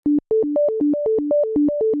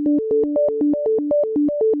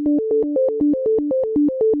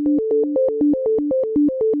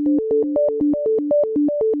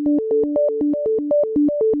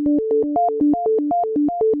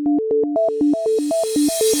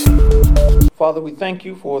Father, we thank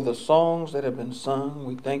you for the songs that have been sung.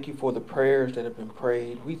 We thank you for the prayers that have been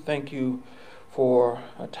prayed. We thank you for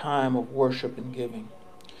a time of worship and giving.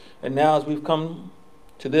 And now as we've come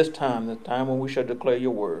to this time, the time when we shall declare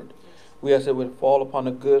your word, we ask that it would fall upon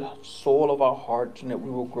the good soil of our hearts and that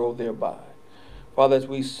we will grow thereby. Father, as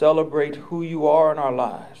we celebrate who you are in our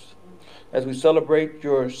lives, as we celebrate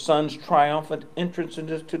your son's triumphant entrance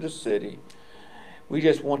into the city, we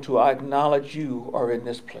just want to acknowledge you are in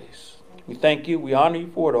this place. We thank you. We honor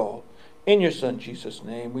you for it all. In your son Jesus'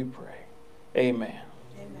 name we pray. Amen.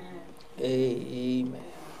 Amen. Amen.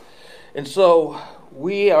 And so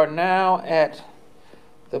we are now at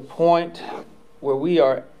the point where we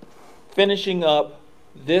are finishing up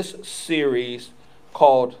this series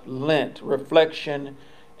called Lent, Reflection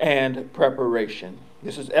and Preparation.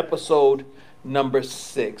 This is episode number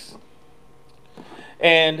 6.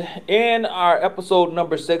 And in our episode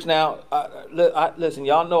number 6, now, listen,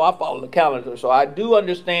 y'all know I follow the calendar, so I do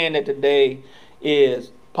understand that today is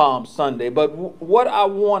Palm Sunday. But what I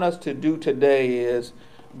want us to do today is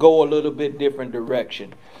go a little bit different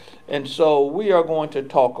direction. And so we are going to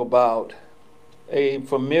talk about a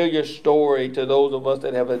familiar story to those of us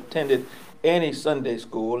that have attended any Sunday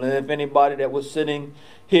school. And if anybody that was sitting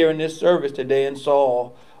here in this service today and saw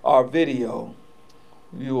our video,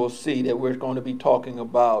 you will see that we're going to be talking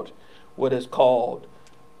about what is called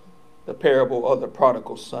the parable of the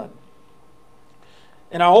prodigal son.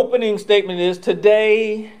 And our opening statement is,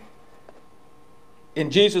 today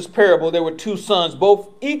in Jesus' parable, there were two sons, both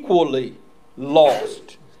equally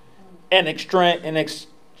lost and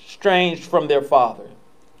estranged from their father.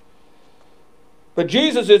 But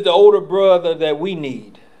Jesus is the older brother that we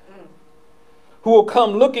need, who will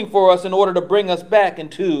come looking for us in order to bring us back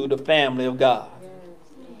into the family of God,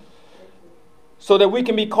 so that we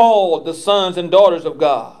can be called the sons and daughters of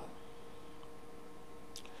God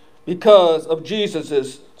because of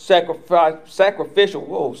Jesus' sacrificial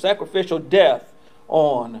death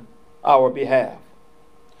on our behalf.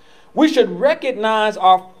 We should recognize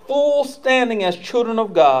our full standing as children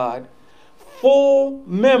of God, full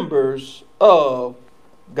members of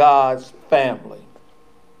God's family.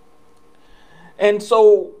 And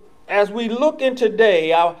so as we look in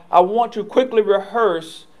today, I want to quickly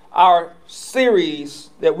rehearse our series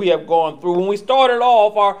that we have gone through. When we started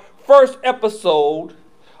off our first episode,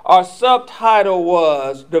 our subtitle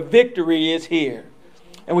was "The Victory is Here."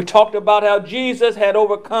 And we talked about how Jesus had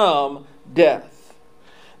overcome death.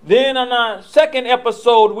 Then on our second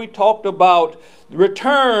episode, we talked about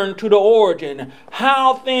return to the origin,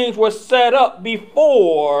 how things were set up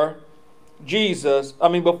before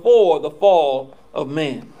before the fall of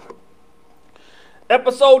man.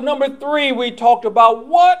 Episode number 3, we talked about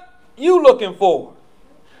what you looking for.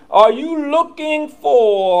 Are you looking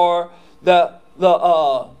for the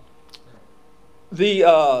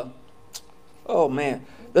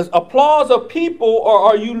applause of people, or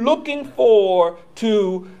are you looking for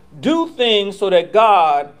to do things so that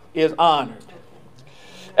God is honored?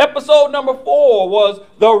 Episode number 4 was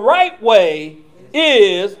the right way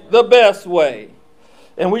is the best way.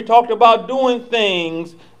 And we talked about doing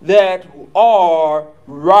things that are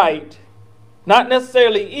right. Not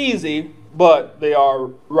necessarily easy, but they are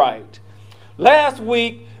right. Last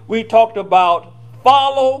week, we talked about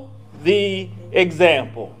follow the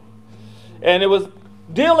example. And it was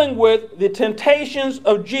dealing with the temptations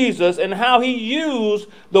of Jesus and how he used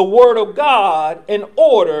the Word of God in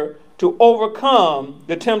order to overcome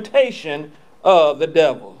the temptation of the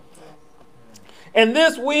devil. And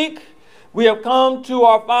this week, we have come to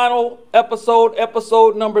our final episode,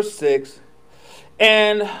 episode number 6.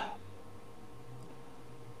 And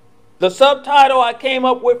the subtitle I came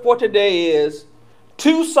up with for today is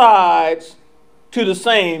Two Sides to the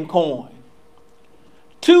Same Coin.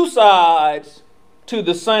 Two sides to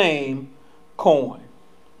the same coin.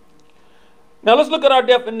 Now let's look at our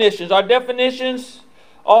definitions. Our definitions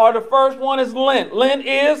are, the first one is Lent. Lent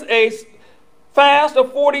is a fast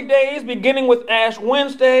of 40 days beginning with Ash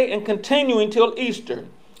Wednesday and continuing till Easter,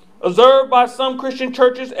 observed by some Christian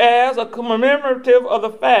churches as a commemorative of the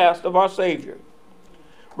fast of our Savior.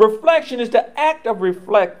 Reflection is the act of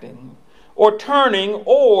reflecting or turning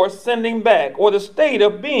or sending back, or the state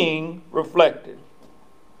of being reflected.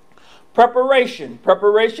 Preparation.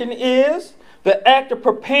 Preparation is the act of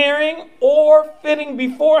preparing or fitting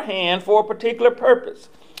beforehand for a particular purpose,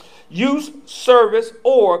 use, service,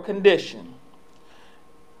 or condition.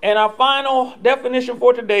 And our final definition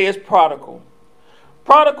for today is prodigal.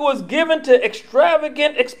 Prodigal is given to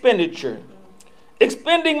extravagant expenditure,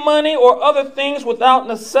 expending money or other things without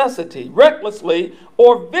necessity, recklessly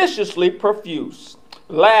or viciously profuse,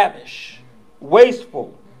 lavish,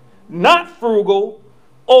 wasteful, not frugal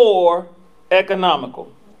or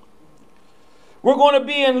economical. We're going to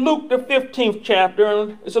be in Luke the 15th chapter,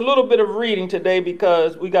 and it's a little bit of reading today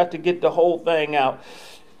because we got to get the whole thing out.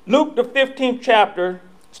 Luke the 15th chapter,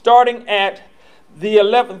 starting at the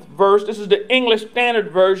 11th verse. This is the English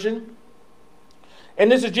Standard Version.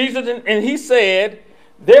 And this is Jesus, and he said,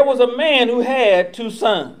 there was a man who had 2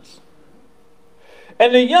 sons.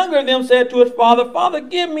 And the younger of them said to his father, Father,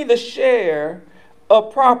 give me the share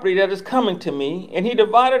of property that is coming to me. And he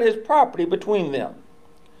divided his property between them.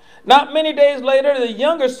 Not many days later, the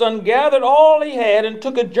younger son gathered all he had and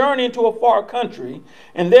took a journey into a far country,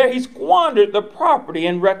 and there he squandered the property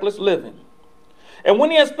in reckless living. And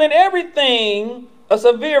when he had spent everything, a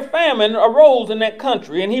severe famine arose in that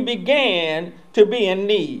country, and he began to be in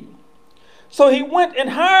need. So he went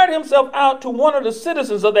and hired himself out to one of the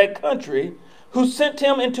citizens of that country, who sent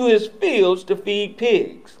him into his fields to feed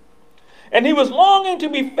pigs. And he was longing to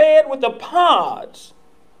be fed with the pods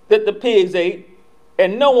that the pigs ate,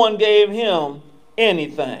 and no one gave him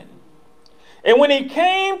anything. And when he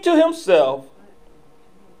came to himself,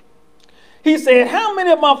 he said, how many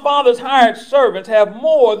of my father's hired servants have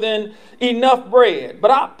more than enough bread, but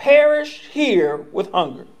I perish here with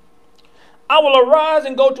hunger? I will arise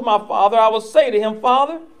and go to my father. I will say to him,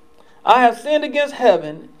 Father, I have sinned against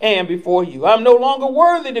heaven and before you. I am no longer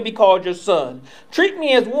worthy to be called your son. Treat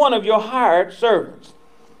me as one of your hired servants.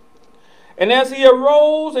 And as he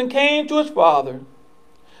arose and came to his father,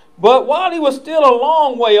 but while he was still a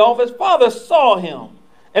long way off, his father saw him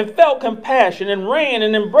and felt compassion and ran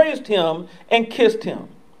and embraced him and kissed him.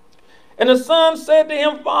 And the son said to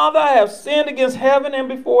him, Father, I have sinned against heaven and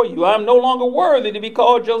before you. I am no longer worthy to be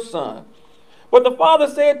called your son. But the father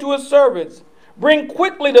said to his servants, bring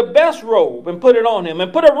quickly the best robe and put it on him,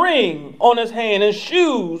 and put a ring on his hand and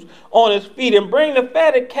shoes on his feet, and bring the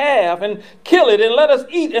fatted calf and kill it, and let us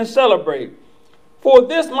eat and celebrate. For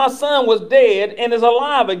this my son was dead and is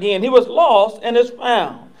alive again. He was lost and is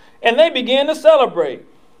found. And they began to celebrate.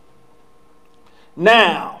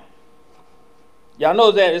 Now, y'all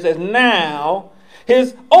know that it says now,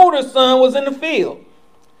 his older son was in the field.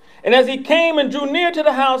 And as he came and drew near to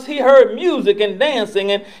the house, he heard music and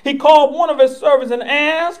dancing, and he called one of his servants and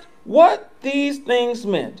asked what these things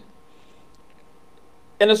meant.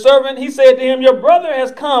 And the servant, he said to him, your brother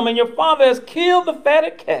has come, and your father has killed the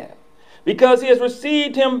fatted calf, because he has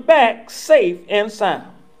received him back safe and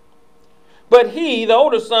sound. But he, the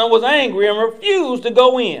older son, was angry and refused to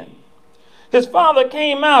go in. His father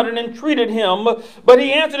came out and entreated him, but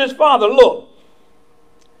he answered his father, look,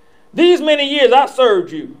 these many years I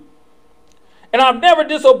served you, and I've never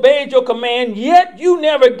disobeyed your command, yet you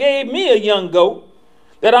never gave me a young goat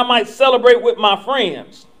that I might celebrate with my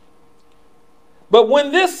friends. But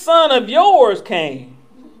when this son of yours came,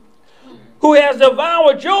 who has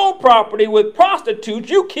devoured your property with prostitutes,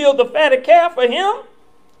 you killed the fatted calf for him?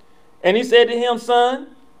 And he said to him, son,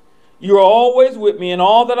 you are always with me, and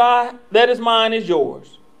all that is mine is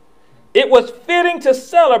yours. It was fitting to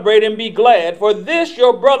celebrate and be glad, for this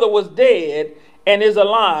your brother was dead and is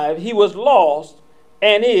alive. He was lost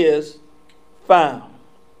and is found.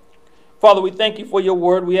 Father, we thank you for your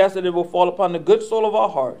word. We ask that it will fall upon the good soul of our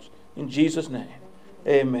hearts. In Jesus' name,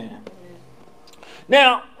 amen.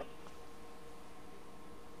 Now,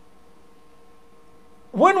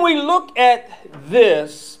 when we look at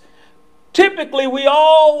this, typically we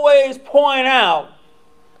always point out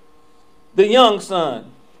the young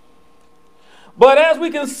son. But as we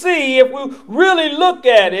can see, if we really look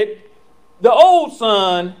at it, the old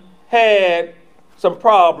son had some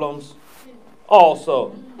problems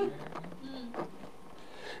also.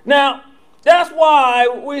 Now, that's why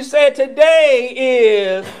we say today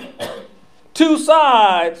is two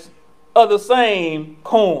sides of the same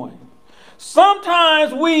coin.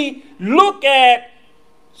 Sometimes we look at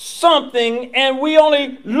something and we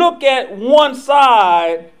only look at one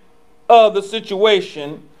side of the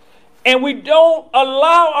situation, and we don't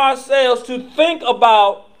allow ourselves to think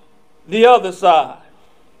about the other side.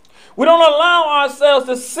 We don't allow ourselves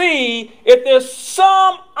to see if there's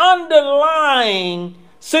some underlying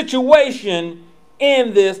situation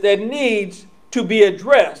in this that needs to be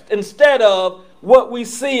addressed instead of what we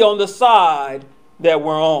see on the side that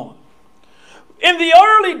we're on. In the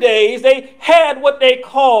early days, they had what they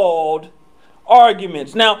called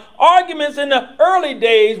arguments. Now, arguments in the early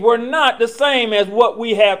days were not the same as what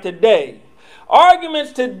we have today.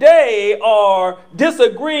 Arguments today are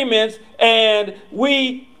disagreements, and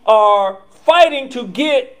we are fighting to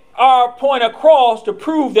get our point across to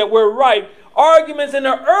prove that we're right. Arguments in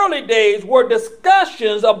the early days were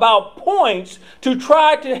discussions about points to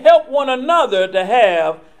try to help one another to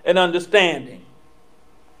have an understanding.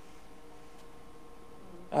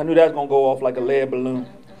 I knew that was going to go off like a lead balloon.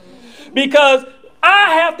 Because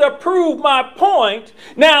I have to prove my point.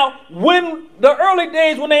 Now, when the early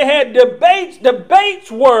days when they had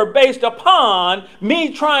debates were based upon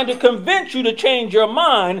me trying to convince you to change your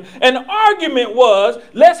mind. An argument was,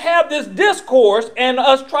 let's have this discourse and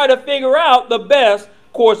us try to figure out the best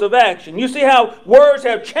course of action. You see how words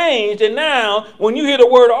have changed, and now when you hear the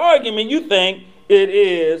word argument, you think it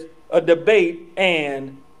is a debate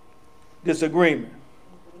and disagreement.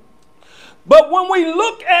 But when we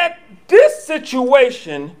look at this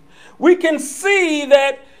situation, we can see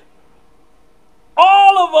that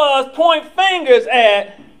all of us point fingers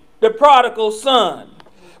at the prodigal son.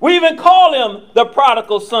 We even call him the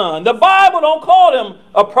prodigal son. The Bible don't call him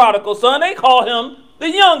a prodigal son. They call him the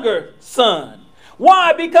younger son.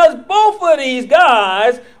 Why? Because both of these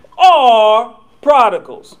guys are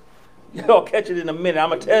prodigals. Y'all catch it in a minute. I'm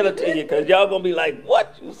going to tell it to you because y'all going to be like,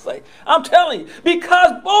 what you say? I'm telling you.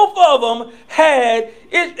 Because both of them had,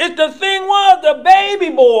 the thing was, the baby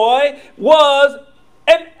boy was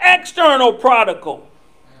an external prodigal.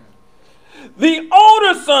 The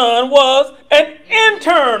older son was an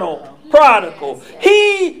internal prodigal.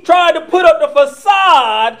 He tried to put up the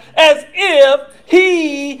facade as if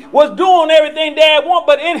he was doing everything Dad wanted,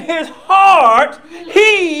 but in his heart,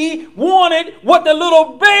 he wanted what the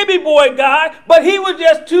little baby boy got, but he was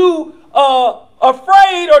just too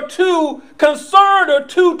afraid or too concerned or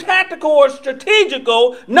too tactical or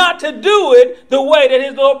strategical not to do it the way that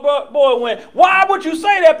his little boy went. Why would you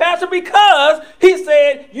say that, Pastor? Because he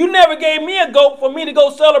said, you never gave me a goat for me to go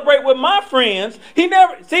celebrate with my friends. He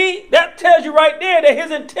never, see, that tells you right there that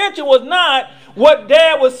his intention was not what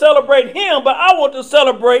Dad would celebrate him, but I want to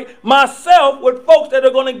celebrate myself with folks that are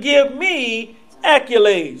going to give me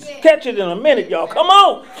accolades. Catch it in a minute, y'all. Come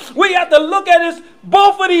on. We have to look at this.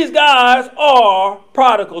 Both of these guys are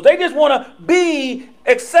prodigals. They just want to be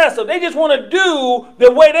excessive. They just want to do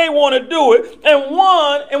the way they want to do it.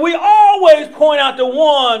 And we always point out the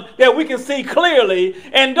one that we can see clearly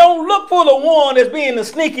and don't look for the one as being the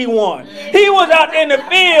sneaky one. He was out in the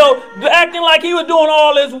field acting like he was doing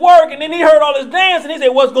all his work, and then he heard all his dance and he said,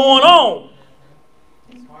 what's going on?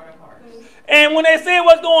 And when they said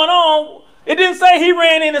what's going on, it didn't say he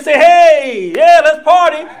ran in and said, hey, yeah, let's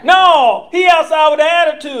party. No, he outside with an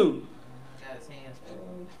attitude.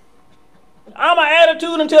 I'm an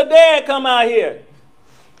attitude until Dad come out here.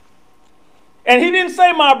 And he didn't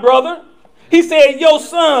say my brother. He said your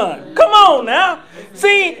son. Come on now.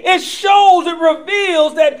 See, it shows, it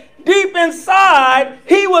reveals that deep inside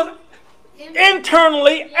he was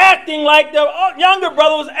internally acting like the younger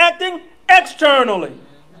brother was acting externally.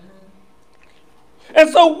 And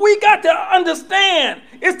so we got to understand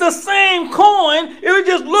it's the same coin. It was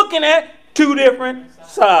just looking at two different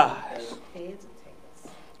sides.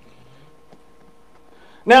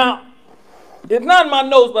 Now, it's not in my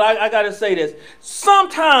notes, but I got to say this.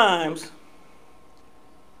 Sometimes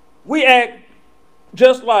we act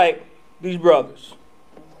just like these brothers.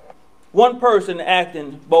 One person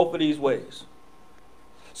acting both of these ways.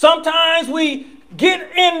 Sometimes we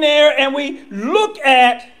get in there and we look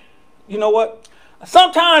at, you know what?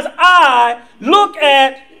 Sometimes I look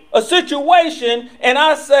at a situation and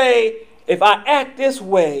I say, if I act this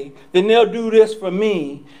way, then they'll do this for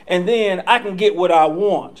me, and then I can get what I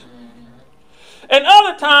want. And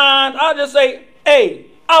other times I just say, hey,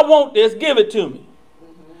 I want this, give it to me.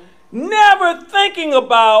 Never thinking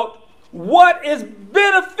about what is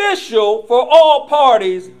beneficial for all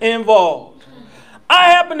parties involved. I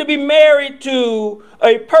happen to be married to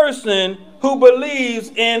a person who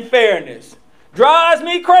believes in fairness. Drives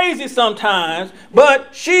me crazy sometimes,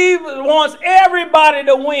 but she wants everybody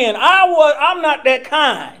to win. I'm not that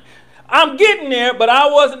kind. I'm getting there, but I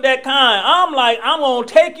wasn't that kind. I'm like, I'm going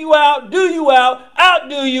to take you out, do you out,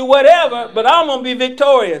 outdo you, whatever, but I'm going to be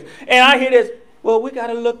victorious. And I hear this, well, we got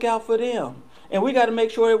to look out for them, and we got to make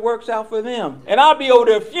sure it works out for them. And I'll be over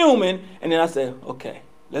there fuming, and then I say, okay,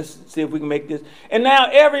 let's see if we can make this. And now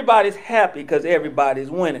everybody's happy because everybody's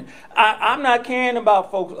winning. I'm not caring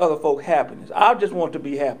about other folks' happiness. I just want to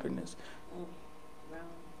be happiness.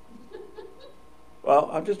 Well,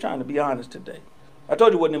 I'm just trying to be honest today. I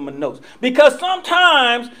told you it wasn't in my notes. Because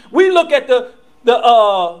sometimes we look at the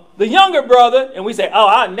younger brother and we say, oh,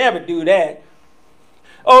 I'll never do that.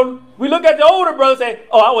 Or we look at the older brother and say,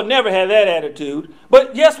 oh, I would never have that attitude.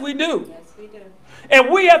 But yes, we do. Yes, we do. And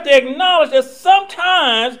we have to acknowledge that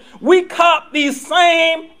sometimes we cop these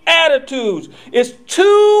same attitudes. It's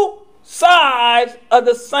two sides of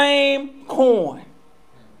the same coin.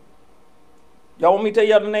 Y'all want me to tell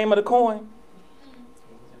y'all the name of the coin?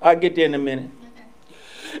 I'll get there in a minute.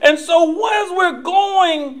 And so as we're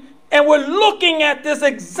going And we're looking at this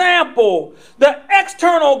example. The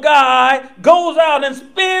external guy goes out and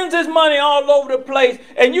spends his money all over the place.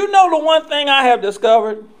 And you know the one thing I have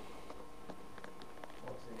discovered?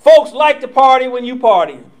 Folks like to party when you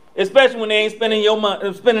party, especially when they ain't spending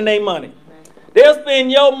their money. They'll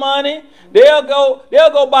spend your money. They'll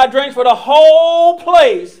go buy drinks for the whole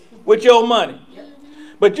place with your money.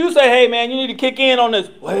 But you say, hey man, you need to kick in on this.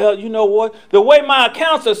 Well, you know what? The way my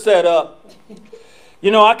accounts are set up,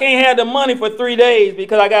 I can't have the money for 3 days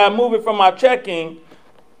because I got to move it from my checking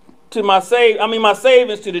to my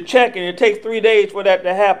savings to the checking. It takes 3 days for that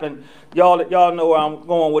to happen. Y'all know where I'm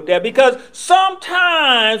going with that. Because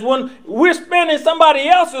sometimes when we're spending somebody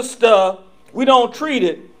else's stuff, we don't treat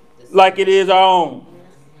it like it is our own.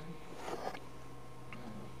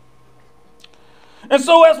 And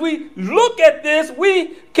so as we look at this,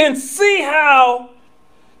 we can see how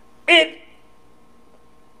it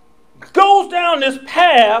goes down this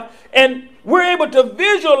path, and we're able to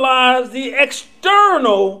visualize the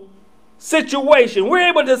external situation. We're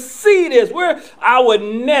able to see this. I would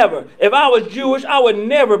never, if I was Jewish, I would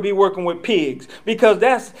never be working with pigs because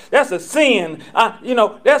that's a sin.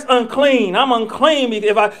 That's unclean. I'm unclean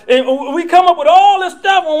and we come up with all this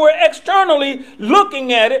stuff when we're externally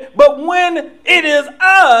looking at it, but when it is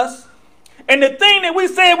us, and the thing that we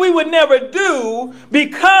said we would never do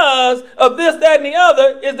because of this, that, and the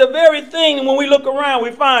other is the very thing when we look around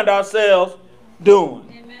we find ourselves doing.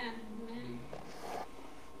 Amen.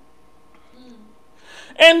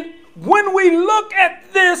 And when we look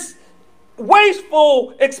at this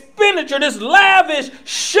wasteful expenditure, this lavish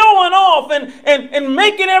showing off and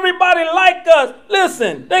making everybody like us,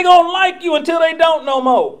 listen, they're going to like you until they don't no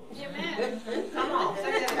more. Amen. Come on.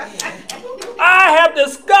 I have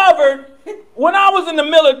discovered, when I was in the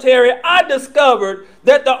military, I discovered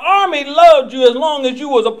that the Army loved you as long as you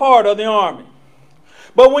was a part of the Army.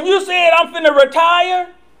 But when you said, I'm finna retire,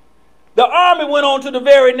 the Army went on to the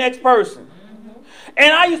very next person.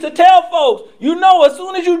 And I used to tell folks, as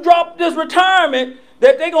soon as you drop this retirement,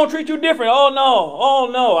 that they're going to treat you different. Oh,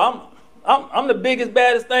 no, I'm the biggest,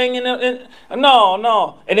 baddest thing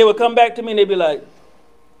no. And they would come back to me and they'd be like,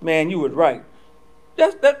 man, you was right.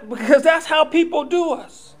 Because that's how people do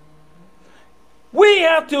us. We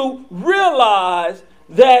have to realize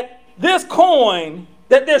that this coin,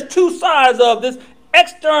 that there's two sides of this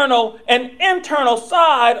external and internal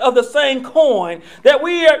side of the same coin that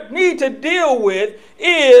we need to deal with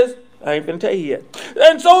is, I ain't finna tell you yet.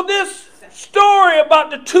 And so this story about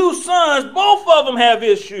the two sons, both of them have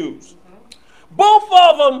issues. Both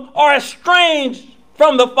of them are estranged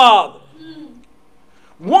from the father.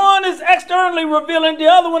 One is externally revealing, the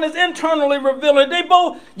other one is internally revealing. They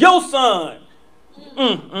both, your son.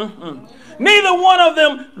 Neither one of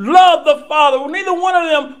them loved the father. Neither one of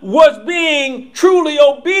them was being truly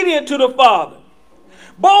obedient to the father.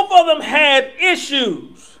 Both of them had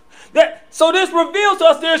issues. So this reveals to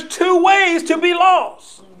us there's two ways to be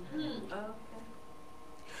lost.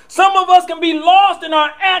 Some of us can be lost in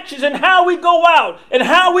our actions and how we go out and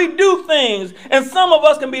how we do things. And some of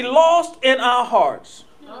us can be lost in our hearts.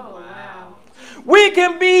 Oh, wow. We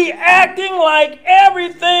can be acting like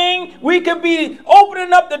everything. We can be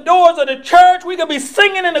opening up the doors of the church. We can be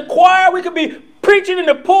singing in the choir. We can be preaching in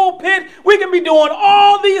the pulpit. We can be doing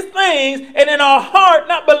all these things and in our heart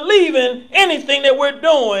not believing anything that we're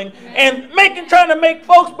doing and trying to make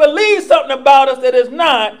folks believe something about us that is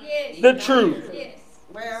not the truth. Yes.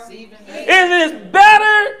 Well, it is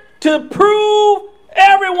better to prove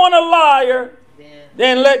everyone a liar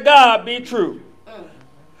than let God be true.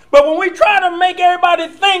 But when we try to make everybody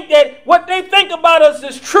think that what they think about us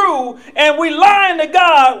is true and we lying to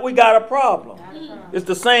God, we got a problem. It's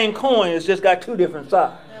the same coin. It's just got two different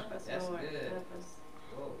sides. That's good.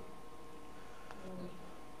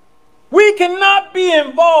 We cannot be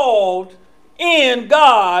involved in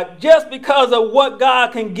God just because of what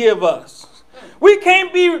God can give us. We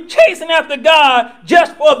can't be chasing after God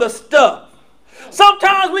just for the stuff.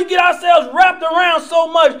 Sometimes we get ourselves wrapped around so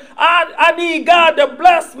much. I need God to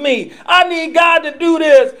bless me. I need God to do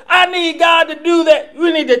this. I need God to do that.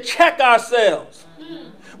 We need to check ourselves.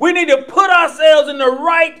 We need to put ourselves in the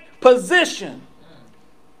right position.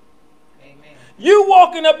 Amen. You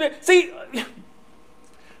walking up there. See,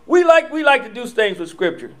 we like to do things with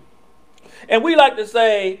Scripture. And we like to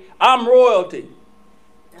say, I'm royalty.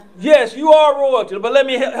 Yes, you are royalty. But let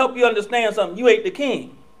me help you understand something. You ain't the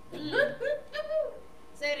king.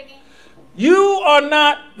 Say it again. You are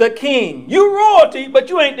not the king. You royalty, but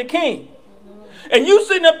you ain't the king. and you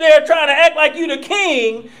sitting up there trying to act like you the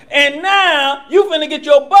king, and now you finna get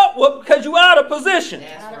your butt whooped because you out of position.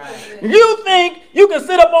 That's right. You think you can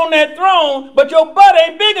sit up on that throne, but your butt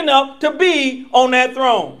ain't big enough to be on that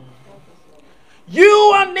throne.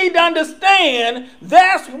 You need to understand,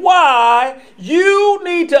 that's why you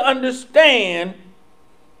need to understand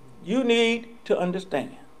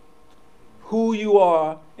who you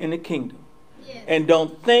are in the kingdom. Yes. And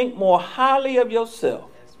don't think more highly of yourself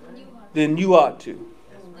than you ought to.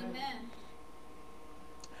 Amen.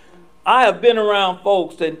 I have been around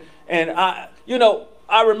folks and I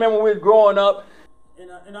remember when we were growing up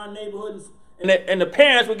in our neighborhoods, and the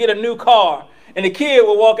parents would get a new car, and the kid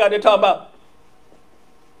would walk out there talking about,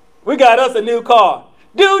 we got us a new car.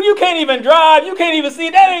 Dude, you can't even drive. You can't even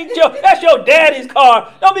see. That's your daddy's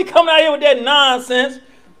car. Don't be coming out here with that nonsense.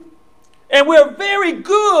 And we're very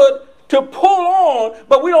good to pull on,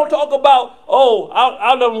 but we don't talk about,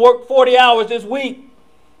 I done worked 40 hours this week.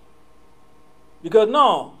 Because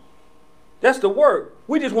no, that's the work.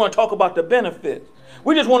 We just want to talk about the benefits.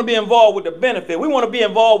 We just want to be involved with the benefit. We want to be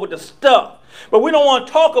involved with the stuff. But we don't want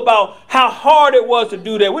to talk about how hard it was to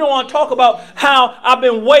do that. We don't want to talk about how I've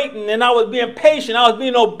been waiting and I was being patient. I was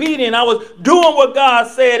being obedient. I was doing what God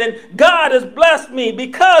said. And God has blessed me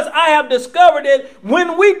because I have discovered that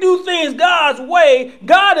when we do things God's way,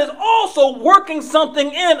 God is also working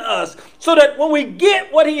something in us. So that when we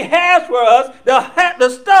get what he has for us, the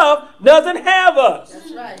stuff doesn't have us.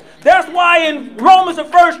 That's right. That's why in Romans, the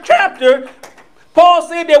 1st chapter, Paul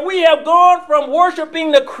said that we have gone from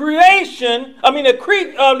worshiping the creator,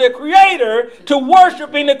 to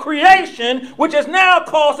worshiping the creation, which has now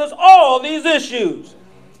caused us all these issues.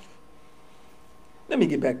 Let me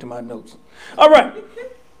get back to my notes. All right.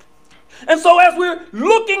 And so as we're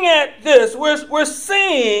looking at this, we're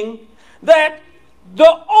seeing that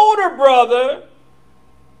the older brother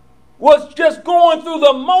was just going through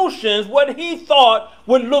the motions, what he thought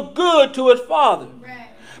would look good to his father. Right.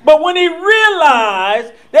 But when he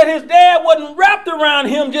realized that his dad wasn't wrapped around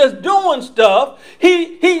him just doing stuff,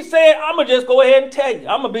 he said, I'm going to just go ahead and tell you.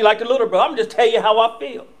 I'm going to be like the little brother. I'm going to just tell you how I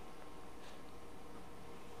feel.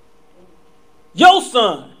 Your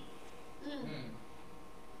son.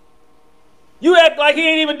 You act like he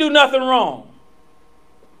ain't even do nothing wrong.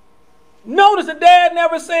 Notice the dad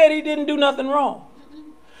never said he didn't do nothing wrong.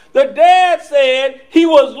 The dad said he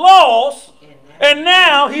was lost and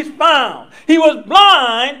now he's found. He was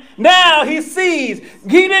blind, now he sees.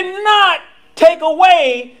 He did not take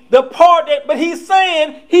away the part but he's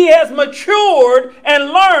saying he has matured and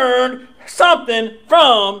learned something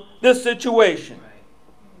from this situation.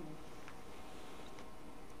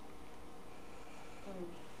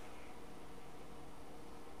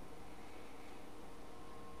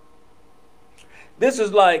 This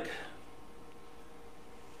is like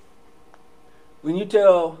when you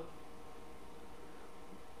tell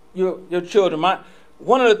your children,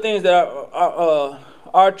 one of the things that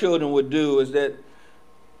our children would do is that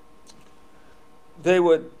they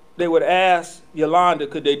would ask Yolanda,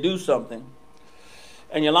 could they do something?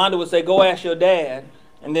 And Yolanda would say, go ask your dad.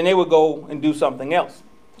 And then they would go and do something else.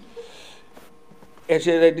 And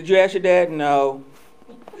she'd say, did you ask your dad? No.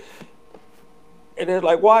 And they're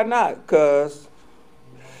like, why not? Because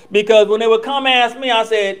when they would come ask me, I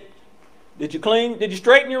said, did you clean? Did you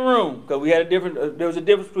straighten your room? Because we had there was a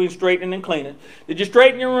difference between straightening and cleaning. Did you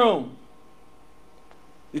straighten your room?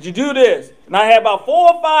 Did you do this? And I had about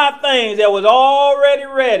 4 or 5 things that was already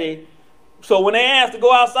ready. So when they asked to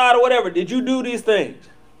go outside or whatever, did you do these things?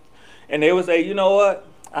 And they would say, you know what?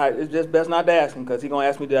 It's just best not to ask him because he's going to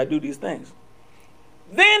ask me, did I do these things?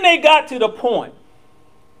 Then they got to the point.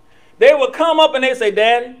 They would come up and they say,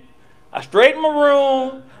 Daddy, I straightened my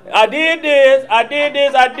room. I did this, I did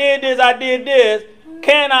this, I did this, I did this.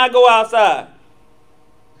 Can I go outside?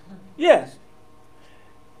 Yes.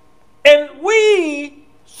 And we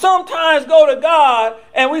sometimes go to God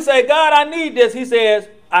and we say, God, I need this. He says,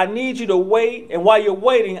 I need you to wait. And while you're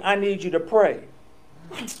waiting, I need you to pray.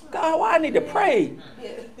 God, why I need to pray?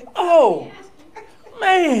 Oh,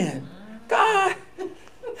 man. God.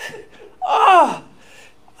 Oh,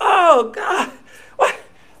 God. What?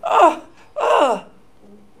 Oh.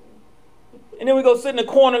 And then we go sit in the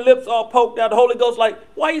corner, lips all poked out. The Holy Ghost like,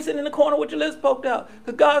 why are you sitting in the corner with your lips poked out?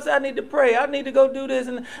 Because God said, I need to pray. I need to go do this.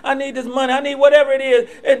 And I need this money. I need whatever it is.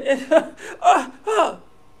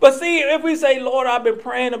 But see, if we say, Lord, I've been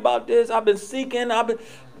praying about this. I've been seeking.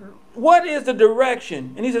 What is the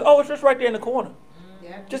direction? And he says, it's just right there in the corner.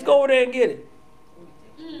 Just go over there and get it.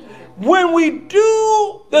 When we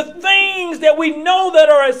do the things that we know that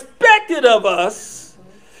are expected of us,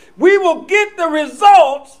 we will get the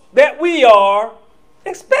results that we are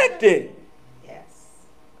expecting. Yeah.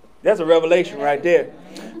 That's a revelation right there.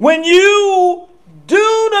 When you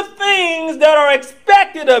do the things that are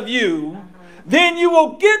expected of you, then you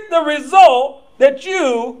will get the result that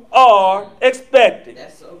you are expecting.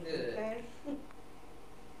 That's so good.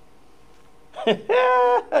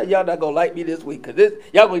 Y'all not going to like me this week because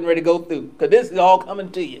y'all getting ready to go through because this is all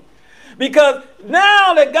coming to you. Because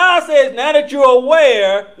now that God says, now that you're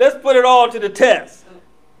aware, let's put it all to the test.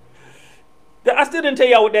 I still didn't tell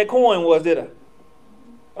y'all what that coin was, did I?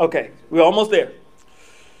 Okay, we're almost there.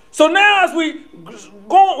 So now as we're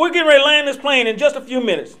getting ready to land this plane in just a few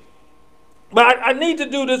minutes. But I need to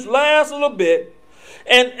do this last little bit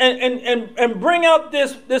and bring out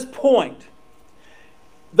this point.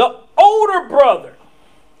 The older brother,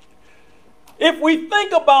 if we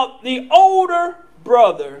think about the older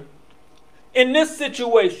brother in this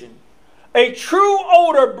situation, a true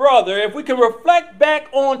older brother, if we can reflect back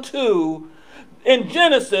onto in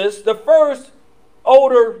Genesis, the first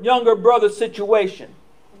younger brother situation.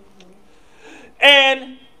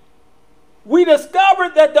 And we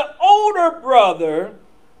discovered that the older brother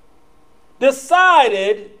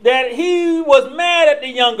decided that he was mad at the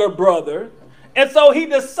younger brother, and so he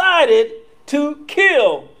decided to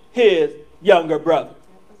kill his younger brother.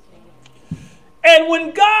 And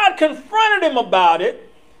when God confronted him about it,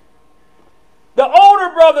 the older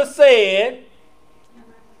brother said,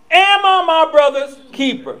 "Am I my brother's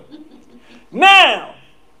keeper?" Now,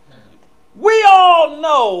 we all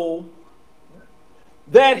know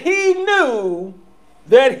that he knew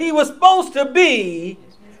that he was supposed to be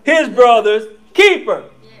his brother's keeper.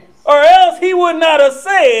 Or else he would not have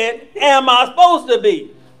said, "Am I supposed to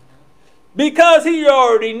be?" Because he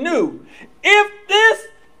already knew. If this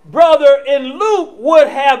brother in Luke would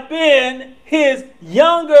have been his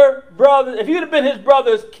younger brother, if he would have been his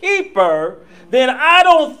brother's keeper, then I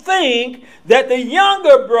don't think that the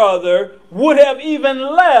younger brother would have even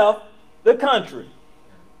left the country.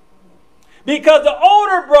 Because the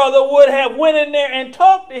older brother would have went in there and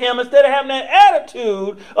talked to him instead of having that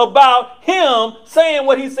attitude about him saying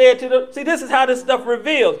what he said to the... See, this is how this stuff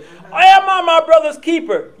reveals. Am I my brother's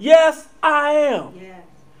keeper? Yes, I am. Yes.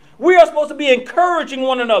 We are supposed to be encouraging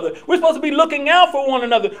one another. We're supposed to be looking out for one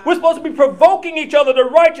another. We're supposed to be provoking each other to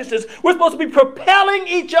righteousness. We're supposed to be propelling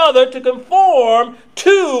each other to conform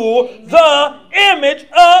to the image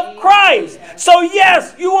of Christ. So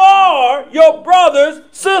yes, you are your brother's,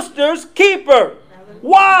 sister's keeper.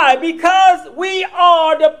 Why? Because we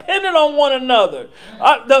are dependent on one another.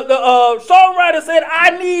 The songwriter said,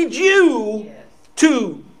 "I need you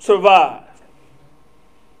to survive."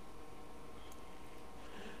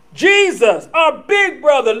 Jesus, our big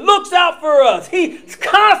brother, looks out for us. He's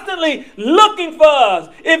constantly looking for us.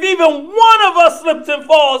 If even one of us slips and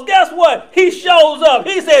falls, guess what? He shows up.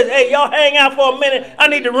 He says, "Hey, y'all hang out for a minute. I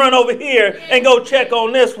need to run over here and go check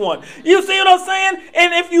on this one." You see what I'm saying?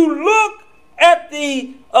 And if you look at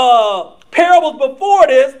the parables before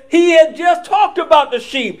this, he had just talked about the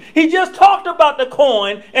sheep. He just talked about the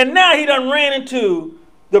coin. And now he done ran into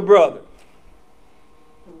the brother.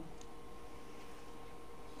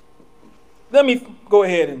 Let me go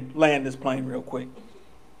ahead and land this plane real quick.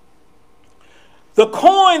 The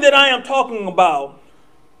coin that I am talking about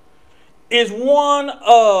is one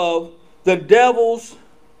of the devil's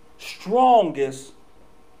strongest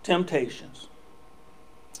temptations.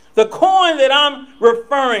 The coin that I'm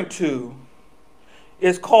referring to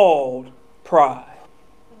is called pride.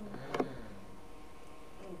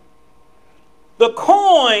 The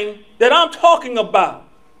coin that I'm talking about,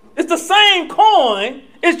 it's the same coin.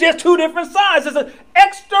 It's just two different sides. It's an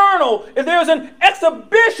external. There's an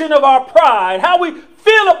exhibition of our pride, how we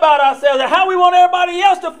feel about ourselves and how we want everybody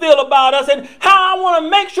else to feel about us and how I want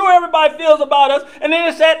to make sure everybody feels about us. And then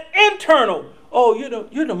it's that internal. Oh,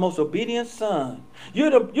 you're the most obedient son.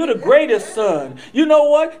 You're the greatest son. You know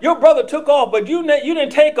what? Your brother took off, but you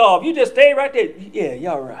didn't take off. You just stayed right there. Yeah,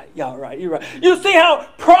 you're right. You're right. You see how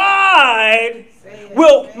pride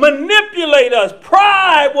will manipulate us.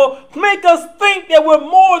 Pride will make us think that we're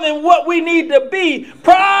more than what we need to be.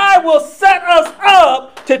 Pride will set us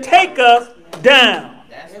up to take us down.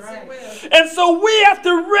 That's right. And so we have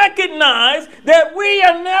to recognize that we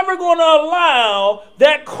are never going to allow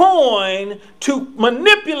that coin to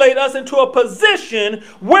manipulate us into a position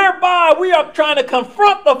whereby we are trying to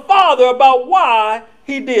confront the Father about why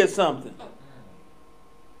he did something.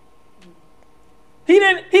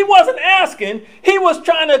 He wasn't asking. He was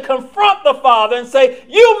trying to confront the Father and say,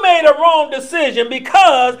 "You made a wrong decision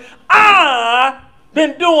because I've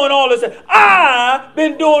been doing all this. I've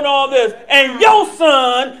been doing all this. And your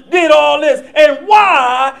son did all this. And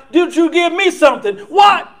why did you give me something?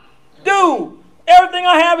 What? Dude, everything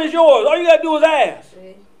I have is yours. All you got to do is ask."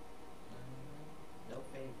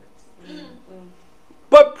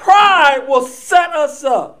 But pride will set us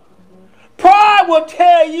up. Pride will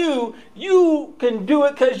tell you you can do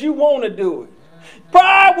it because you want to do it.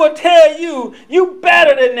 Pride will tell you, you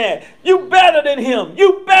better than that. You better than him.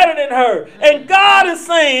 You better than her. And God is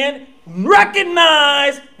saying,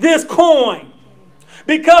 recognize this coin.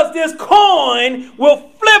 Because this coin will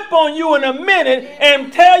flip on you in a minute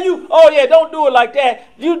and tell you, oh yeah, don't do it like that.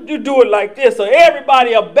 You do it like this. So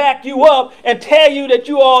everybody will back you up and tell you that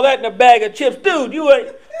you all that in a bag of chips. Dude, you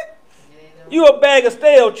a bag of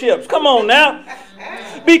stale chips. Come on now.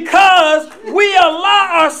 Because we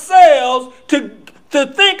allow ourselves to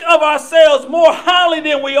think of ourselves more highly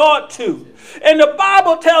than we ought to. And the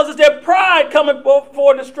Bible tells us that pride cometh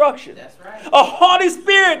before destruction. That's right. A haughty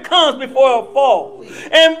spirit comes before a fall.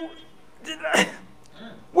 And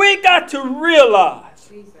we got to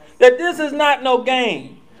realize that this is not no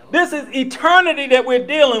game. This is eternity that we're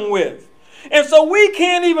dealing with. And so we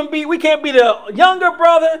can't be the younger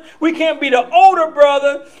brother. We can't be the older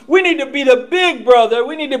brother. We need to be the big brother.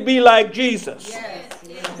 We need to be like Jesus. Yes.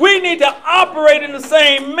 We need to operate in the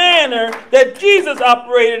same manner that Jesus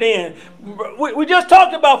operated in. We just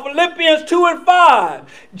talked about Philippians 2 and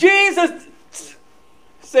 5. Jesus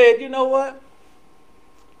said, you know what?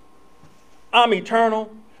 I'm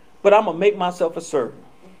eternal, but I'm going to make myself a servant.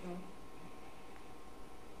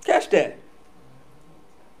 Catch that.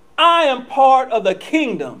 I am part of the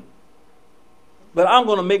kingdom, but I'm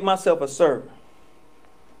going to make myself a servant.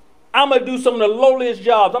 I'm going to do some of the lowliest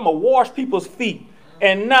jobs. I'm going to wash people's feet.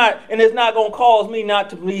 And it's not going to cause me not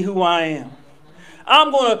to be who I am.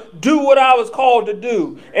 I'm going to do what I was called to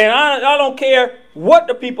do. And I don't care what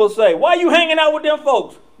the people say. Why are you hanging out with them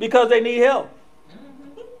folks? Because they need help.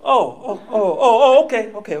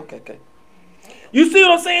 Okay. You see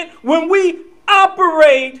what I'm saying? When we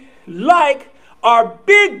operate like our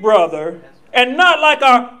big brother and not like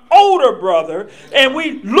our older brother, and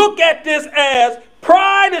we look at this as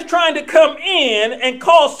pride is trying to come in and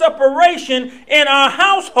cause separation in our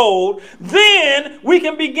household, then we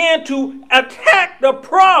can begin to attack the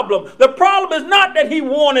problem. The problem is not that he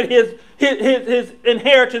wanted his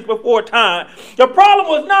inheritance before time. The problem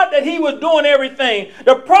was not that he was doing everything.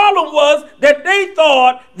 The problem was that they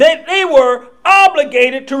thought that they were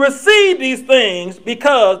obligated to receive these things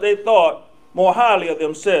because they thought more highly of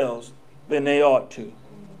themselves than they ought to.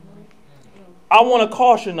 I want to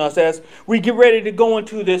caution us as we get ready to go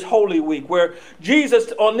into this Holy Week, where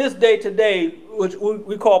Jesus on this day today, which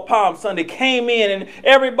we call Palm Sunday, came in and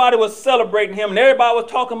everybody was celebrating him and everybody was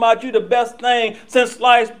talking about you the best thing since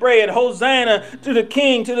sliced bread. Hosanna to the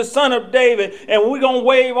King, to the Son of David. And we're going to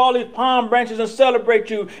wave all these palm branches and celebrate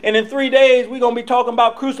you. And in 3 days, we're going to be talking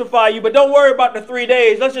about crucify you. But don't worry about the 3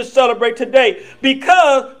 days. Let's just celebrate today,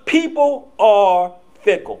 because people are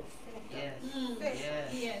fickle.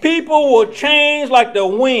 People will change like the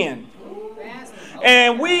wind.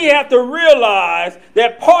 And we have to realize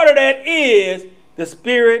that part of that is the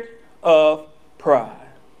spirit of pride.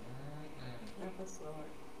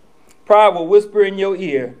 Pride will whisper in your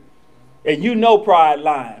ear, and you know pride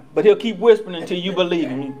lying, but he'll keep whispering until you believe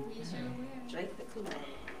him.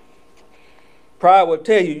 Pride will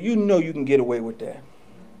tell you, you know you can get away with that.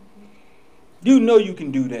 You know you can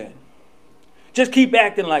do that. Just keep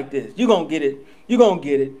acting like this. You're going to get it. You're going to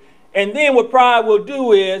get it. And then what pride will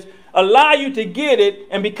do is allow you to get it.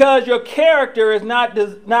 And because your character is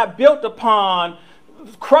not built upon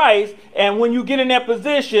Christ, and when you get in that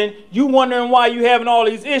position, you wondering why you having all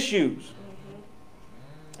these issues.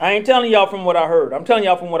 I ain't telling y'all from what I heard. I'm telling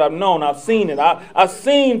y'all from what I've known. I've seen it. I've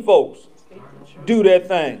seen folks do that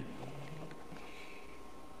thing.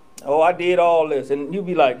 Oh, I did all this. And you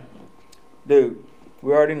be like, dude,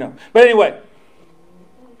 we already know. But anyway.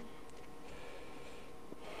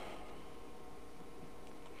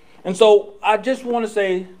 And so I just want to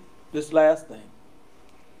say this last thing.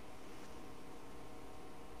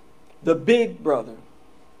 The big brother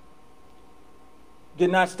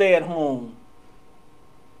did not stay at home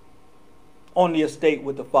on the estate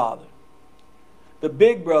with the father. The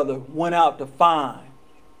big brother went out to find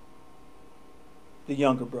the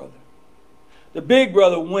younger brother. The big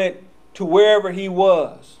brother went to wherever he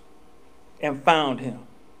was and found him.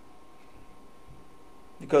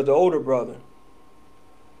 Because the older brother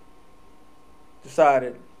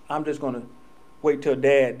decided, I'm just going to wait till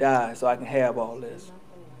dad dies so I can have all this.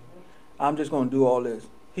 I'm just going to do all this.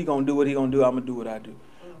 He going to do what he going to do. I'm going to do what I do.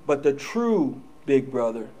 But the true big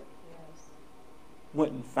brother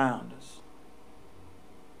went and found us.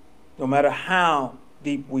 No matter how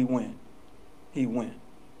deep we went, he went.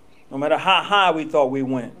 No matter how high we thought we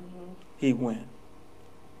went, he went.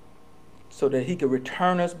 So that he could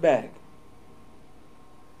return us back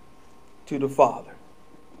to the Father.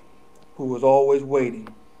 who is always waiting,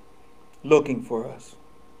 looking for us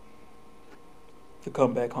to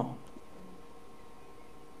come back home.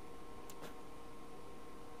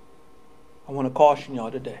 I want to caution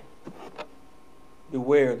y'all today.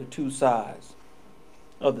 Beware the two sides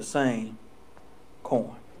of the same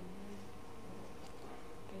coin.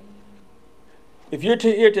 If you're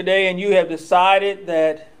here today and you have decided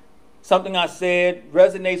that something I said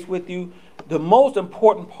resonates with you, the most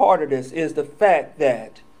important part of this is the fact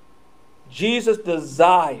that Jesus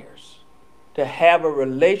desires to have a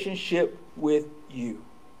relationship with you.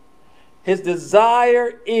 His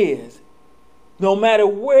desire is, no matter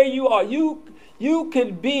where you are, you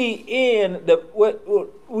could be in what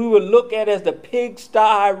we would look at as the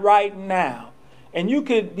pigsty right now. And you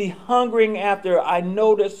could be hungering after, I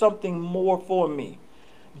know there's something more for me.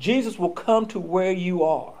 Jesus will come to where you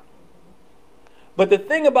are. But the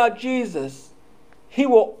thing about Jesus, he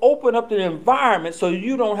will open up the environment so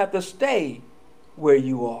you don't have to stay where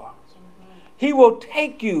you are. He will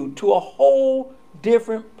take you to a whole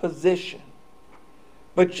different position.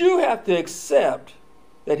 But you have to accept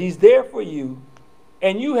that he's there for you,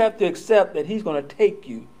 and you have to accept that he's going to take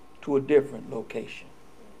you to a different location.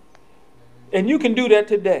 And you can do that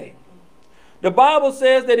today. The Bible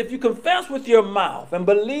says that if you confess with your mouth and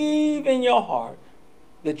believe in your heart,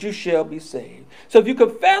 that you shall be saved. So if you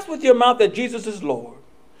confess with your mouth that Jesus is Lord,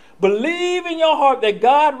 believe in your heart that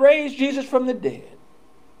God raised Jesus from the dead,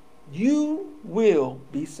 you will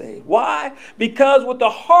be saved. Why? Because with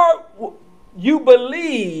the heart you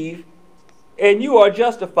believe and you are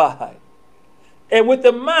justified. And with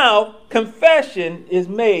the mouth, confession is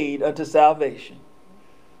made unto salvation.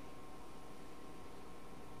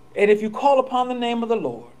 And if you call upon the name of the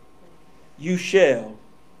Lord, you shall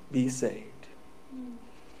be saved.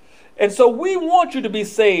 And so we want you to be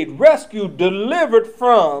saved, rescued, delivered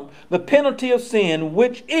from the penalty of sin,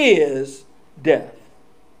 which is death.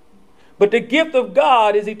 But the gift of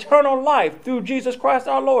God is eternal life through Jesus Christ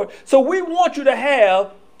our Lord. So we want you to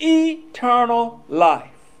have eternal life.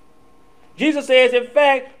 Jesus says, in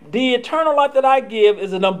fact, the eternal life that I give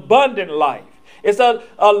is an abundant life. It's a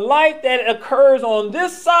life that occurs on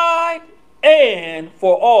this side and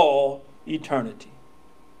for all eternity,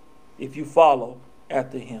 if you follow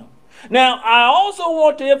after him. Now, I also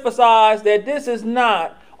want to emphasize that this is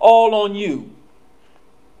not all on you.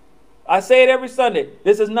 I say it every Sunday.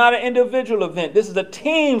 This is not an individual event. This is a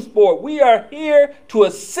team sport. We are here to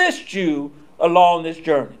assist you along this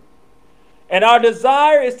journey. And our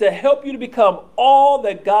desire is to help you to become all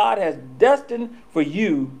that God has destined for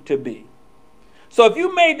you to be. So if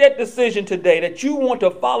you made that decision today that you want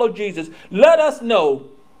to follow Jesus, let us know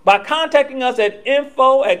by contacting us at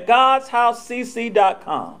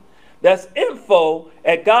info@godshousecc.com. That's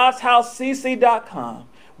info@godshousecc.com.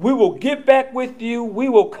 We will get back with you. We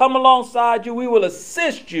will come alongside you. We will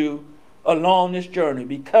assist you along this journey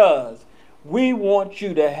because we want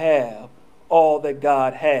you to have all that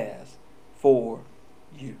God has for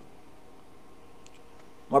you.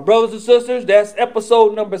 My brothers and sisters, that's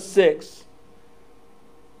episode number 6.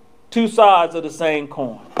 Two sides of the same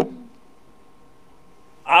coin.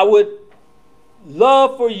 I would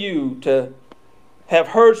love for you to have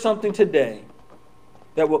heard something today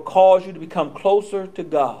that will cause you to become closer to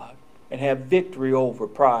God and have victory over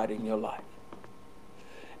pride in your life.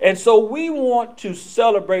 And so we want to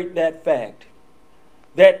celebrate that fact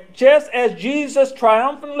that just as Jesus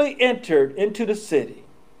triumphantly entered into the city,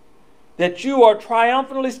 that you are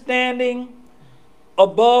triumphantly standing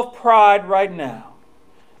above pride right now.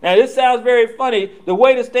 Now, this sounds very funny. The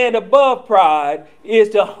way to stand above pride is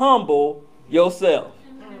to humble yourself.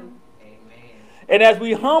 Amen. And as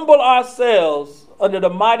we humble ourselves under the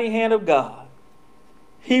mighty hand of God,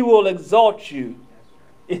 he will exalt you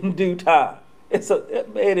in due time.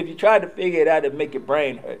 Man, if you try to figure it out, it'd make your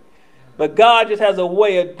brain hurt. But God just has a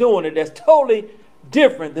way of doing it that's totally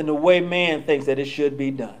different than the way man thinks that it should be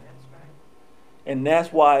done. And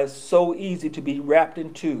that's why it's so easy to be wrapped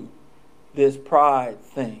into this pride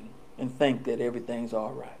thing and think that everything's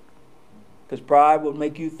all right. Because pride will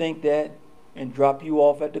make you think that and drop you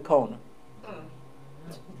off at the corner,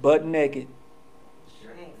 butt naked,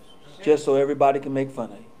 just so everybody can make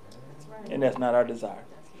fun of you. And that's not our desire.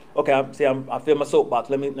 Okay, I feel my soapbox.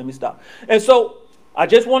 Let me stop. And so I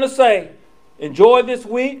just want to say, enjoy this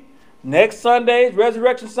week. Next Sunday is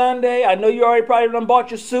Resurrection Sunday. I know you already probably done bought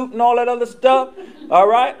your suit and all that other stuff. All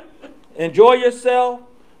right? Enjoy yourself.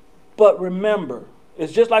 But remember,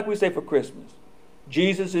 it's just like we say for Christmas.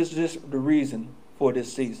 Jesus is just the reason for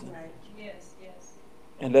this season. Right. Yes, yes.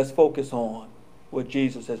 And let's focus on what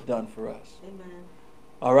Jesus has done for us. Amen.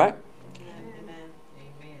 All right? Amen. Amen.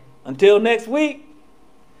 Until next week,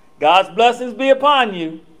 God's blessings be upon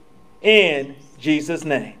you in Jesus'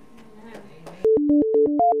 name.